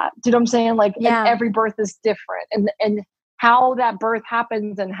shot. Do you know what I'm saying? Like and every birth is different, and how that birth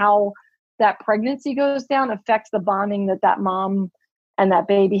happens and how that pregnancy goes down affects the bonding that mom and that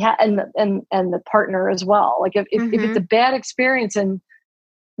baby and the partner as well. Like if it's a bad experience and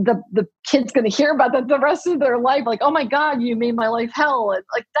the kid's going to hear about that the rest of their life, like, oh my God, you made my life hell. And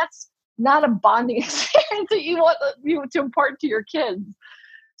like, that's not a bonding experience that you want to impart to your kids.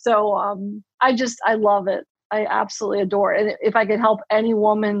 So I love it. I absolutely adore it. And if I could help any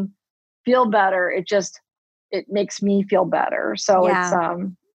woman feel better, it makes me feel better. So it's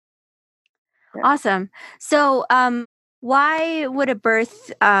awesome. So why would a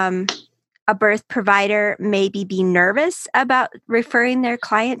birth provider maybe be nervous about referring their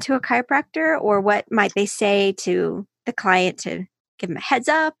client to a chiropractor, or what might they say to the client to give them a heads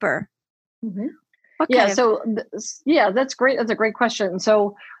up, or that's great. That's a great question.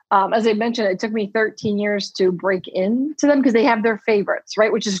 So as I mentioned, it took me 13 years to break into them because they have their favorites,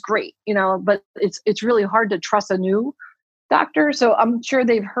 right? Which is great, but it's really hard to trust a new doctor. So I'm sure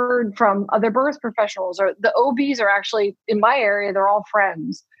they've heard from other birth professionals, or the OBs are actually in my area. They're all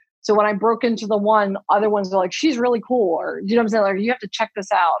friends. So when I broke into the one, other ones are like, she's really cool. Or, you know what I'm saying? Like, you have to check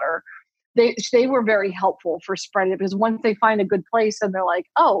this out. Or they were very helpful for spreading it, because once they find a good place and they're like,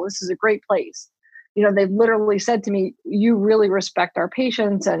 oh, this is a great place. They've literally said to me, you really respect our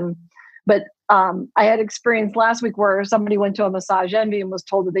patients. But I had experience last week where somebody went to a Massage Envy and was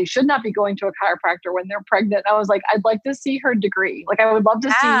told that they should not be going to a chiropractor when they're pregnant. I was like, I'd like to see her degree. Like, I would love to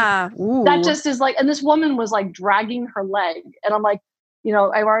see that. Just is like, and this woman was like dragging her leg. And I'm like,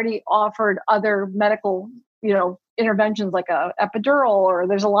 I've already offered other medical, interventions like a epidural, or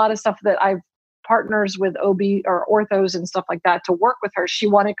there's a lot of stuff that I've partners with OB or orthos and stuff like that to work with her. She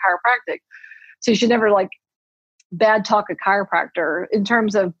wanted chiropractic. So you should never like bad talk a chiropractor in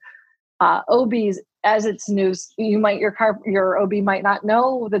terms of OBs as it's news. Your OB might not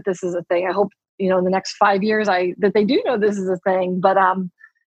know that this is a thing. I hope, in the next 5 years, that they do know this is a thing, but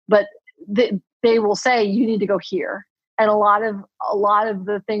they will say, you need to go here. And a lot of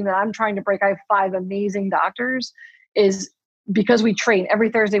the thing that I'm trying to break, I have 5 amazing doctors, is because we train every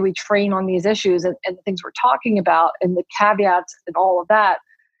Thursday, we train on these issues and the things we're talking about and the caveats and all of that.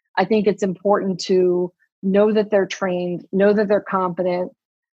 I think it's important to know that they're trained, know that they're competent.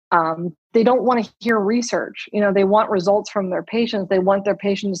 They don't want to hear research. They want results from their patients. They want their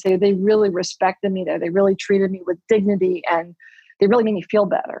patients to say, they really respected me there. They really treated me with dignity and they really made me feel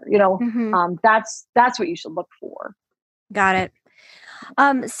better. That's what you should look for. Got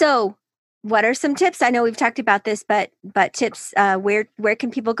it. So what are some tips? I know we've talked about this, but tips, where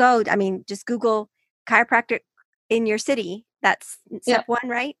can people go? I mean, just Google chiropractic in your city. That's step one,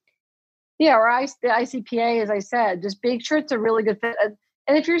 right? Yeah. Or the ICPA, as I said, just make sure it's a really good fit.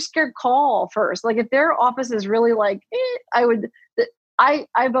 And if you're scared, call first. Like if their office is really like,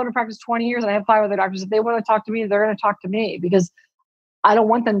 I've owned a practice 20 years and I have 5 other doctors. If they want to talk to me, they're going to talk to me, because I don't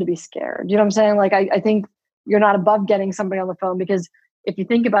want them to be scared. You know what I'm saying? Like, I think you're not above getting somebody on the phone, because if you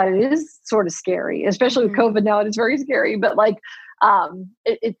think about it, it is sort of scary, especially with COVID now. It is very scary, but like,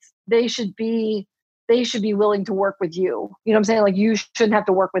 they should be willing to work with you. You know what I'm saying? Like, you shouldn't have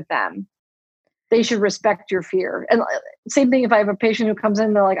to work with them. They should respect your fear. And same thing, if I have a patient who comes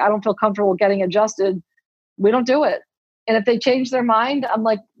in, they're like, I don't feel comfortable getting adjusted, we don't do it. And if they change their mind, I'm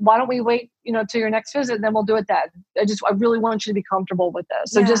like, why don't we wait, till your next visit, and then we'll do it then. I really want you to be comfortable with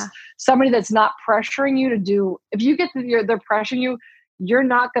this. So just somebody that's not pressuring you to do, if you get they're pressuring you, you're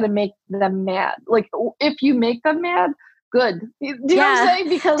not going to make them mad. Like, if you make them mad, good. Do you know what I'm saying?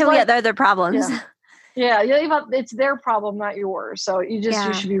 Because they're their problems. Yeah. It's their problem, not yours. So you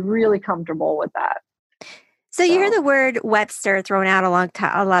should be really comfortable with that. So you hear the word Webster thrown out a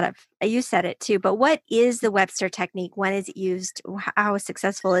lot of, you said it too, but what is the Webster technique? When is it used? How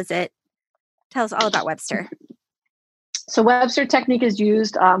successful is it? Tell us all about Webster. So Webster technique is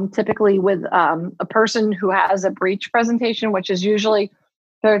used typically with a person who has a breech presentation, which is usually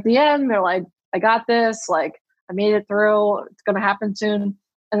they're at the end. They're like, I got this. Like, I made it through. It's going to happen soon.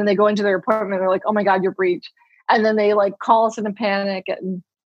 And then they go into their appointment. They're like, oh my God, you're breech. And then they like call us in a panic. And,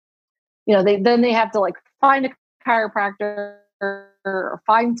 they have to like find a chiropractor or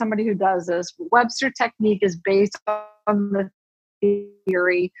find somebody who does this. Webster technique is based on the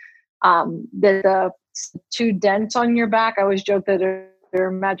theory that the two dents on your back, I always joke that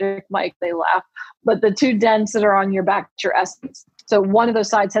they're magic Mike, they laugh, but the two dents that are on your back, your essence. So one of those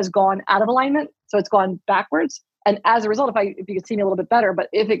sides has gone out of alignment. So it's gone backwards. And as a result, if you could see me a little bit better, but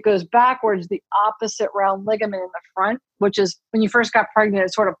if it goes backwards, the opposite round ligament in the front, which is when you first got pregnant,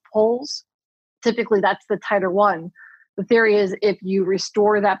 it sort of pulls. Typically that's the tighter one. The theory is if you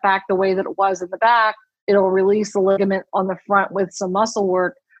restore that back the way that it was in the back, it'll release the ligament on the front with some muscle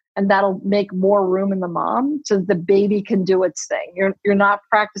work, and that'll make more room in the mom so the baby can do its thing. You're not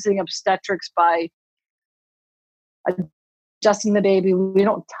practicing obstetrics by adjusting the baby. We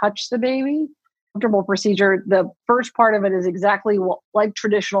don't touch the baby. Comfortable procedure. The first part of it is exactly like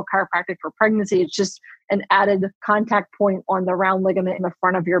traditional chiropractic for pregnancy. It's just an added contact point on the round ligament in the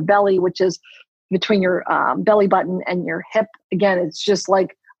front of your belly, which is between your belly button and your hip. Again, it's just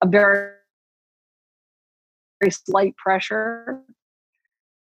like a very, very slight pressure.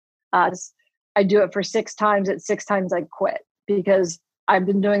 I do it for 6 times. At 6 times, I quit because I've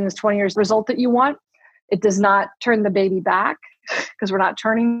been doing this 20 years. The result that you want, it does not turn the baby back because we're not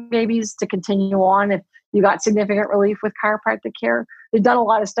turning babies to continue on. If you got significant relief with chiropractic care, they've done a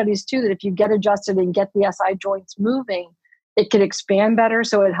lot of studies too that if you get adjusted and get the SI joints moving, it can expand better.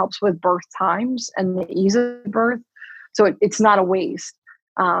 So it helps with birth times and the ease of birth. So it's not a waste.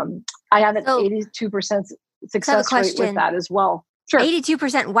 I have an 82% success rate with that as well. Sure.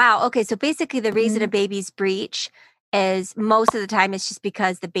 82%. Wow. Okay. So basically the reason a baby's breech is most of the time it's just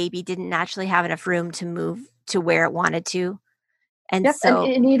because the baby didn't naturally have enough room to move to where it wanted to. And yep. so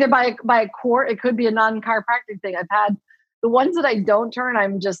and either by a core, it could be a non-chiropractic thing. I've had the ones that I don't turn,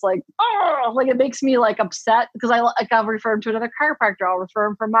 I'm just like, oh, like it makes me like upset because I'll refer them to another chiropractor. I'll refer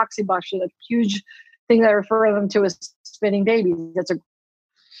them for moxibustion. A huge thing that I refer them to is spinning babies. That's a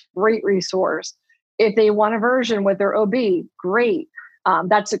great resource. If they want a version with their OB, great.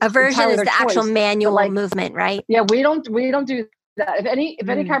 That's a version is the choice. Actual manual movement, right? Yeah, we don't do that. If any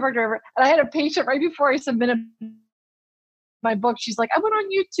chiropractor ever, and I had a patient right before I submitted my book, she's like, I went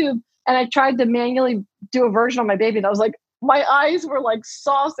on YouTube and I tried to manually do a version on my baby, and I was like, my eyes were like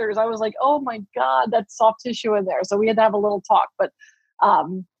saucers. I was like, oh my God, that's soft tissue in there. So we had to have a little talk, but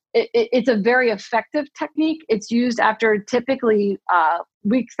it's a very effective technique. It's used after typically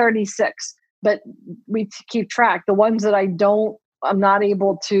week 36. But we keep track. The ones that I'm not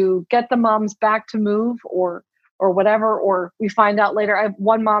able to get the moms back to move or whatever, or we find out later. I have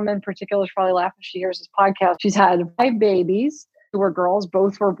one mom in particular, she'll probably laugh if she hears this podcast. She's had 5 babies who were girls.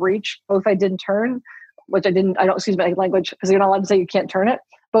 Both were breech. Both I didn't turn, which I don't, excuse my language, because you're not allowed to say you can't turn it.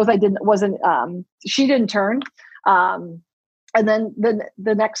 Both I didn't, she didn't turn. And then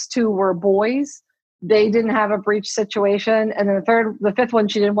the next 2 were boys. They didn't have a breech situation. And then the 5th one,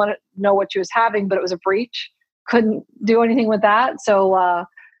 she didn't want to know what she was having, but it was a breech. Couldn't do anything with that. So,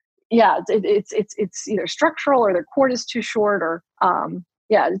 it's either structural or their cord is too short or,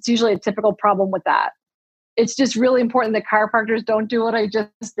 it's usually a typical problem with that. It's just really important that chiropractors don't do what I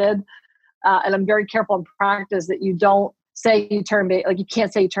just did. And I'm very careful in practice that you don't say you turn, you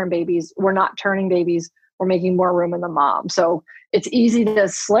can't say you turn babies. We're not turning babies. We're making more room in the mom. So it's easy to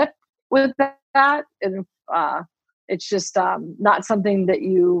slip with that. And it's just not something that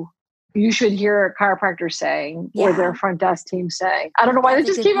you should hear a chiropractor saying or their front desk team saying. I don't know why they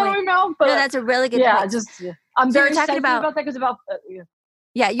just came out of my mouth, but no, that's a really good point. I'm very sensitive about that because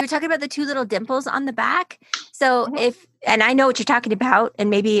yeah, you were talking about the 2 little dimples on the back. So and I know what you're talking about, and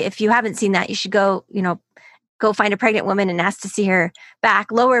maybe if you haven't seen that, you should go find a pregnant woman and ask to see her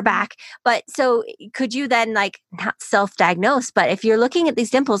lower back. But so could you then not self-diagnose, but if you're looking at these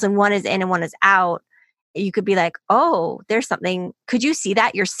dimples and one is in and one is out, you could be like, oh, there's something. Could you see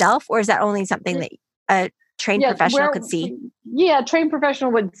that yourself? Or is that only something that a trained professional could see? Yeah, a trained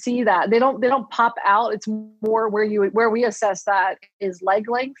professional would see that. They don't pop out. It's more where we assess that is leg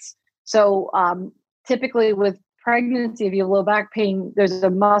lengths. So typically with pregnancy, if you have low back pain, there's a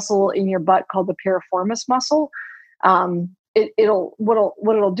muscle in your butt called the piriformis muscle. What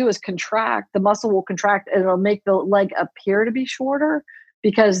it'll do is contract. The muscle will contract and it'll make the leg appear to be shorter,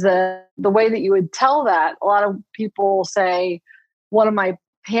 because the way that you would tell that, a lot of people say one of my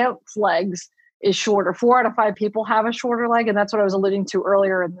pants legs is shorter. 4 out of 5 people have a shorter leg. And that's what I was alluding to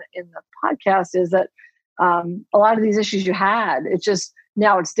earlier in the podcast, is that a lot of these issues you had. It's just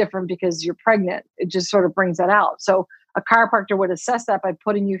now it's different because you're pregnant. It just sort of brings that out. So a chiropractor would assess that by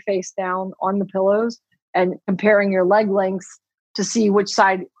putting you face down on the pillows and comparing your leg lengths to see which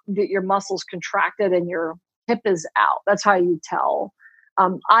side that your muscles contracted and your hip is out. That's how you tell.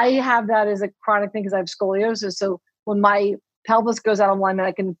 I have that as a chronic thing because I have scoliosis. So when my pelvis goes out of alignment,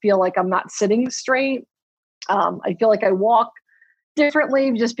 I can feel like I'm not sitting straight. I feel like I walk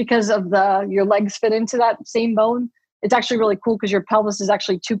differently just because of your legs fit into that same bone. It's actually really cool because your pelvis is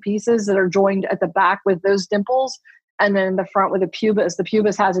actually two pieces that are joined at the back with those dimples, and then in the front with the pubis. The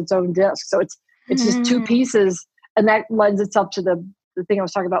pubis has its own disc, so it's just two pieces, and that lends itself to the thing I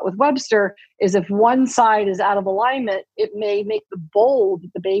was talking about with Webster. Is if one side is out of alignment, it may make the bowl that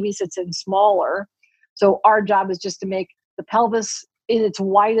the baby sits in smaller. So our job is just to make the pelvis in its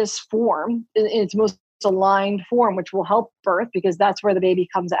widest form, in its most aligned form, which will help birth because that's where the baby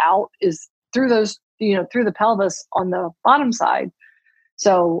comes out, is through those, through the pelvis on the bottom side.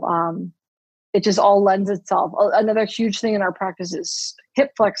 So it just all lends itself. Another huge thing in our practice is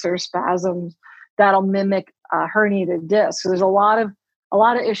hip flexor spasms that'll mimic herniated discs. So there's a lot of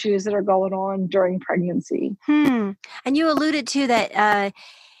issues that are going on during pregnancy. And you alluded to that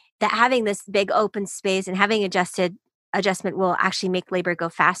that having this big open space and having adjustment will actually make labor go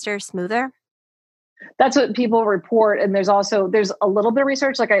faster, smoother. That's what people report. And there's a little bit of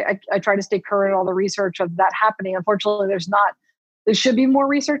research. Like I try to stay current on all the research of that happening. Unfortunately, there should be more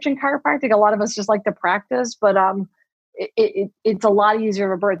research in chiropractic. A lot of us just like to practice, but it's a lot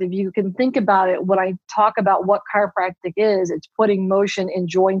easier of a birth. If you can think about it, when I talk about what chiropractic is, it's putting motion in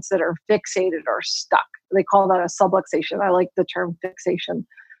joints that are fixated or stuck. They call that a subluxation. I like the term fixation.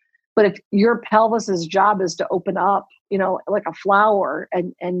 But if your pelvis's job is to open up, like a flower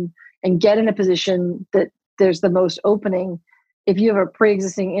and get in a position that there's the most opening, if you have a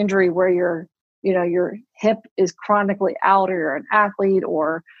pre-existing injury where your hip is chronically out, or you're an athlete,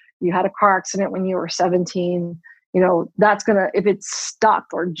 or you had a car accident when you were 17, that's if it's stuck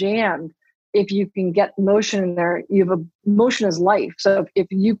or jammed, if you can get motion in there, motion is life. So if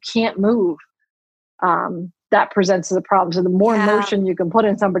you can't move, that presents as a problem. So the more motion you can put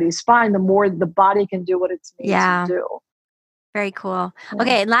in somebody's spine, the more the body can do what it's made to do. Very cool. Yeah.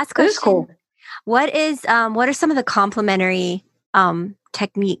 Okay, and last question. It is cool. What are some of the complementary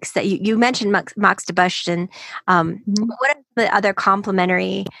techniques that you mentioned, Moxibustion? What are the other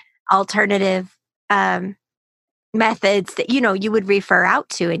complementary alternative methods that you would refer out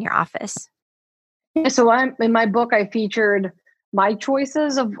to in your office? Yeah, so in my book, I featured my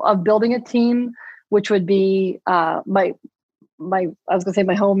choices of building a team, which would be my I was gonna say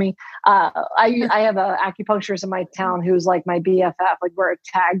my homie. I have a acupuncturist in my town who's like my BFF. Like we're a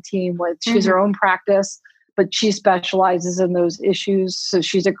tag team with. She has her own practice, but she specializes in those issues. So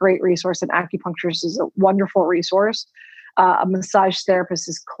she's a great resource, and acupuncturist is a wonderful resource. A massage therapist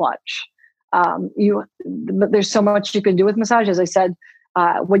is clutch. There's so much you can do with massage. As I said,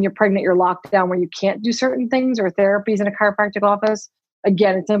 when you're pregnant, you're locked down where you can't do certain things or therapies in a chiropractic office.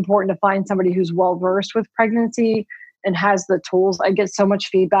 Again, it's important to find somebody who's well versed with pregnancy and has the tools. I get so much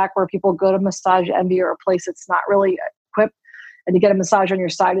feedback where people go to Massage Envy or a place that's not really equipped, and to get a massage on your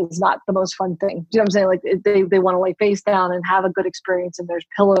side is not the most fun thing. Do you know what I'm saying? Like they want to lay face down and have a good experience, and there's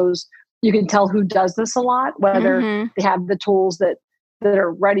pillows. You can tell who does this a lot, whether they have the tools that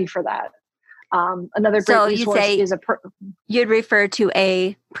are ready for that. Another great resource is you'd refer to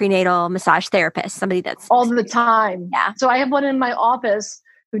a prenatal massage therapist, somebody that's all the time. Yeah. So I have one in my office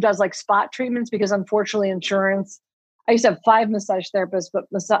who does like spot treatments because unfortunately insurance, I used to have 5 massage therapists, but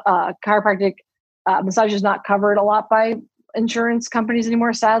chiropractic massage is not covered a lot by insurance companies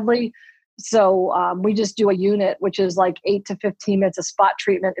anymore, sadly. So we just do a unit, which is like 8 to 15 minutes of spot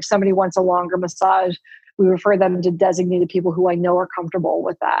treatment. If somebody wants a longer massage, we refer them to designated people who I know are comfortable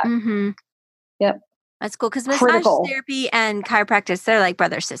with that. Yep. That's cool. Because massage therapy and chiropractic, they're like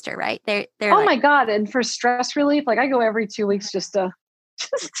brother, sister, right? They're oh my God. And for stress relief, like I go every 2 weeks just to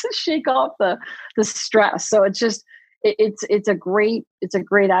shake off the stress. So it's just, it's a great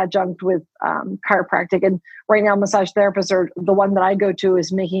adjunct with chiropractic. And right now massage therapists are the one that I go to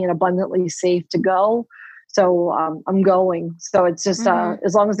is making it abundantly safe to go. So I'm going. So it's just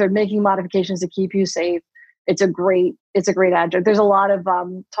as long as they're making modifications to keep you safe, it's a great adjunct. There's a lot of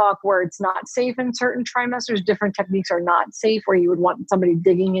talk where it's not safe in certain trimesters. Different techniques are not safe where you would want somebody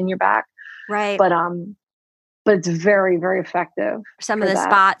digging in your back. Right. But it's very, very effective. Some of the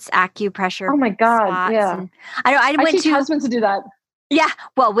spots, acupressure. Oh my God. Spots, yeah. I teach husbands to do that. Yeah.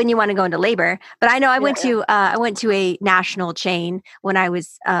 Well, when you want to go into labor, but I know I went to a national chain when I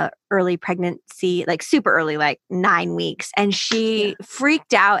was early pregnancy, like super early, like 9 weeks, and she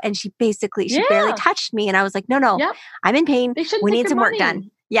freaked out and she barely touched me, and I was like, no, I'm in pain. We need some work done.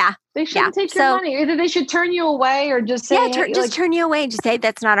 Yeah. They shouldn't take your money. Either they should turn you away or just say, just turn you away and just say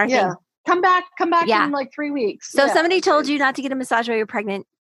that's not our thing. Come back in like 3 weeks. So if somebody told you not to get a massage while you're pregnant,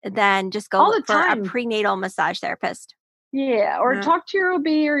 then just go look for a prenatal massage therapist. Yeah, or talk to your OB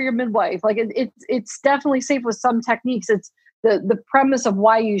or your midwife. Like it's definitely safe with some techniques. It's the premise of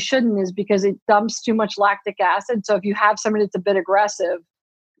why you shouldn't is because it dumps too much lactic acid. So if you have somebody that's a bit aggressive,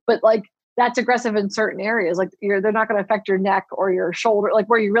 but like that's aggressive in certain areas, like they're not going to affect your neck or your shoulder, like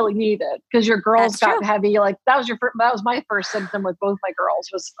where you really need it. Because your girls got heavy. Like that was my first symptom with both my girls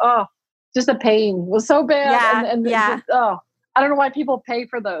was just a pain. It was so bad. Just, I don't know why people pay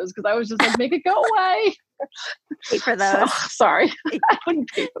for those because I was just like, make it go away. Pay for those. Sorry. I wouldn't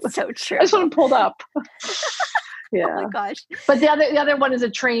pay for those. So true. I just want them pulled up. Yeah. Oh my gosh. But the other one is a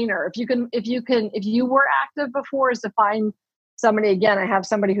trainer. If you were active before, is to find somebody. Again, I have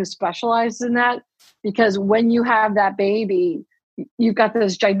somebody who specializes in that, because when you have that baby, you've got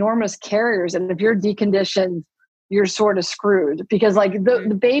those ginormous carriers, and if you're deconditioned, you're sort of screwed, because like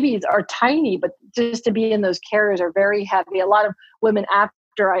the babies are tiny, but just to be in those carriers are very heavy. A lot of women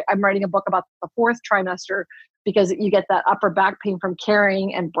after I'm writing a book about the 4th trimester, because you get that upper back pain from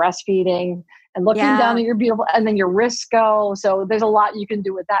carrying and breastfeeding and looking down at your beautiful, and then your wrists go. So there's a lot you can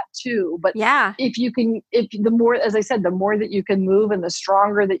do with that too. But the more, as I said, the more that you can move and the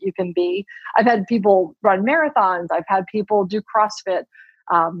stronger that you can be. I've had people run marathons. I've had people do CrossFit.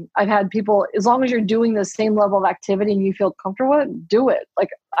 I've had people, as long as you're doing the same level of activity and you feel comfortable with it, do it. Like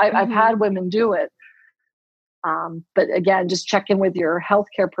I've had women do it. But again, just check in with your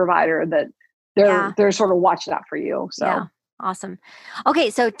healthcare provider that they're sort of watching out for you. So awesome. Okay.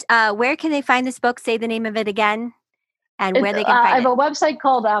 So, where can they find this book? Say the name of it again and where they can find it. I have a website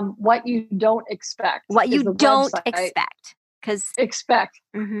called, What You Don't Expect. What You Don't Expect.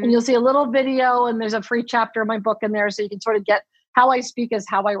 And you'll see a little video, and there's a free chapter of my book in there. So you can sort of get how I speak is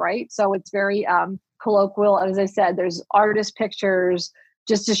how I write. So it's very colloquial. And as I said, there's artist pictures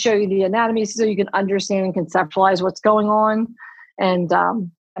just to show you the anatomy so you can understand and conceptualize what's going on. And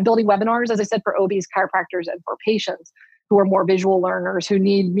I'm building webinars, as I said, for OBs, chiropractors, and for patients who are more visual learners who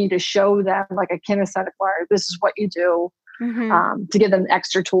need me to show them like a kinesthetic learner, this is what you do, to give them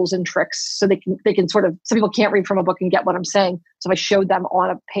extra tools and tricks so they can sort of, some people can't read from a book and get what I'm saying. So if I showed them on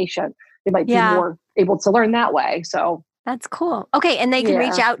a patient, they might be more able to learn that way. So that's cool. Okay. And they can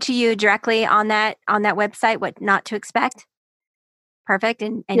reach out to you directly on that website, What Not to Expect. Perfect.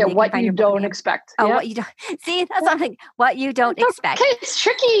 And what you don't expect. Oh, what you don't see, that's something, what you don't expect. Okay, it's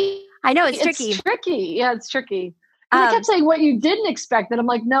tricky. I know it's tricky. It's tricky. Yeah, it's tricky. And I kept saying what you didn't expect. And I'm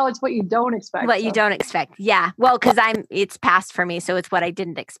like, no, it's what you don't expect. What you don't expect. Yeah. Well, because it's past for me. So it's what I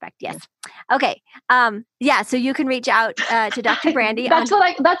didn't expect. Yes. Okay. So you can reach out to Dr. Brandie. That's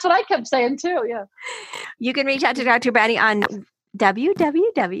what I kept saying too. Yeah. You can reach out to Dr. Brandie on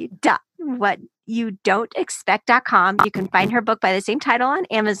www.whatyoudon'texpect.com. You can find her book by the same title on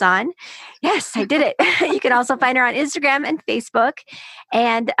Amazon. Yes, I did it. You can also find her on Instagram and Facebook.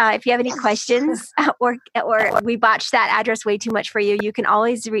 And if you have any questions or we botched that address way too much for you, you can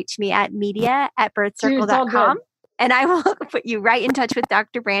always reach me at media@birthcircle.com. And I will put you right in touch with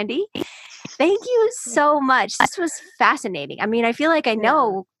Dr. Brandie. Thank you so much. This was fascinating. I mean, I feel like I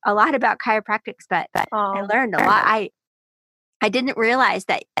know a lot about chiropractics, but I learned a lot. I didn't realize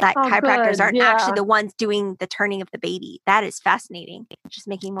that chiropractors aren't actually the ones doing the turning of the baby. That is fascinating. Just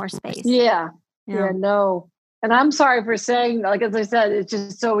making more space. Yeah. No. And I'm sorry for saying, like, as I said, it's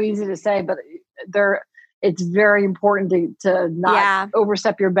just so easy to say, but it's very important to not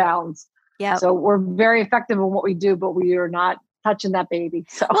overstep your bounds. Yeah. So we're very effective in what we do, but we are not touching that baby.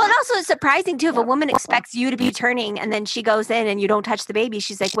 So. Well, and also it's surprising too, if a woman expects you to be turning and then she goes in and you don't touch the baby,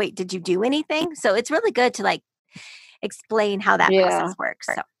 she's like, wait, did you do anything? So it's really good to like explain how that process works.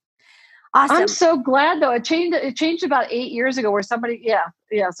 So awesome. I'm so glad though. It changed about 8 years ago where somebody,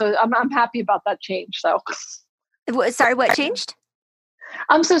 So I'm happy about that change. So sorry, what changed?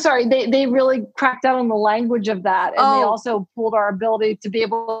 I'm so sorry. They really cracked down on the language of that. And they also pulled our ability to be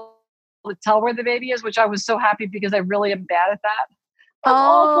able to tell where the baby is, which I was so happy because I really am bad at that. I'm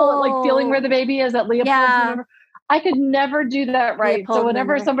awful at like feeling where the baby is at Leopold's. Whatever. I could never do that right. Leopold, so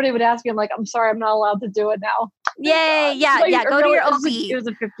whenever somebody would ask me, I'm like, I'm sorry, I'm not allowed to do it now. Yay. Yeah. Go to your OB. It was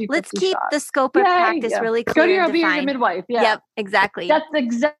a 50-50 Let's keep the scope of practice really clear. Go to your OB or your midwife. Yeah. Yep, exactly. That's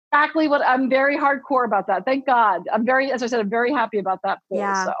exactly what I'm very hardcore about that. Thank God. I'm very happy about that.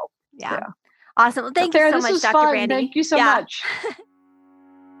 Yeah. Awesome. Well, thank you so much, Dr. Brandie. Thank you so much.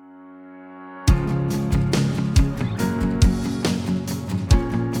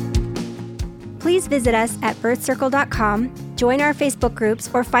 Please visit us at birthcircle.com, join our Facebook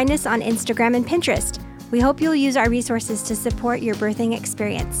groups, or find us on Instagram and Pinterest. We hope you'll use our resources to support your birthing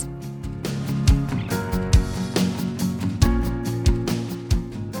experience.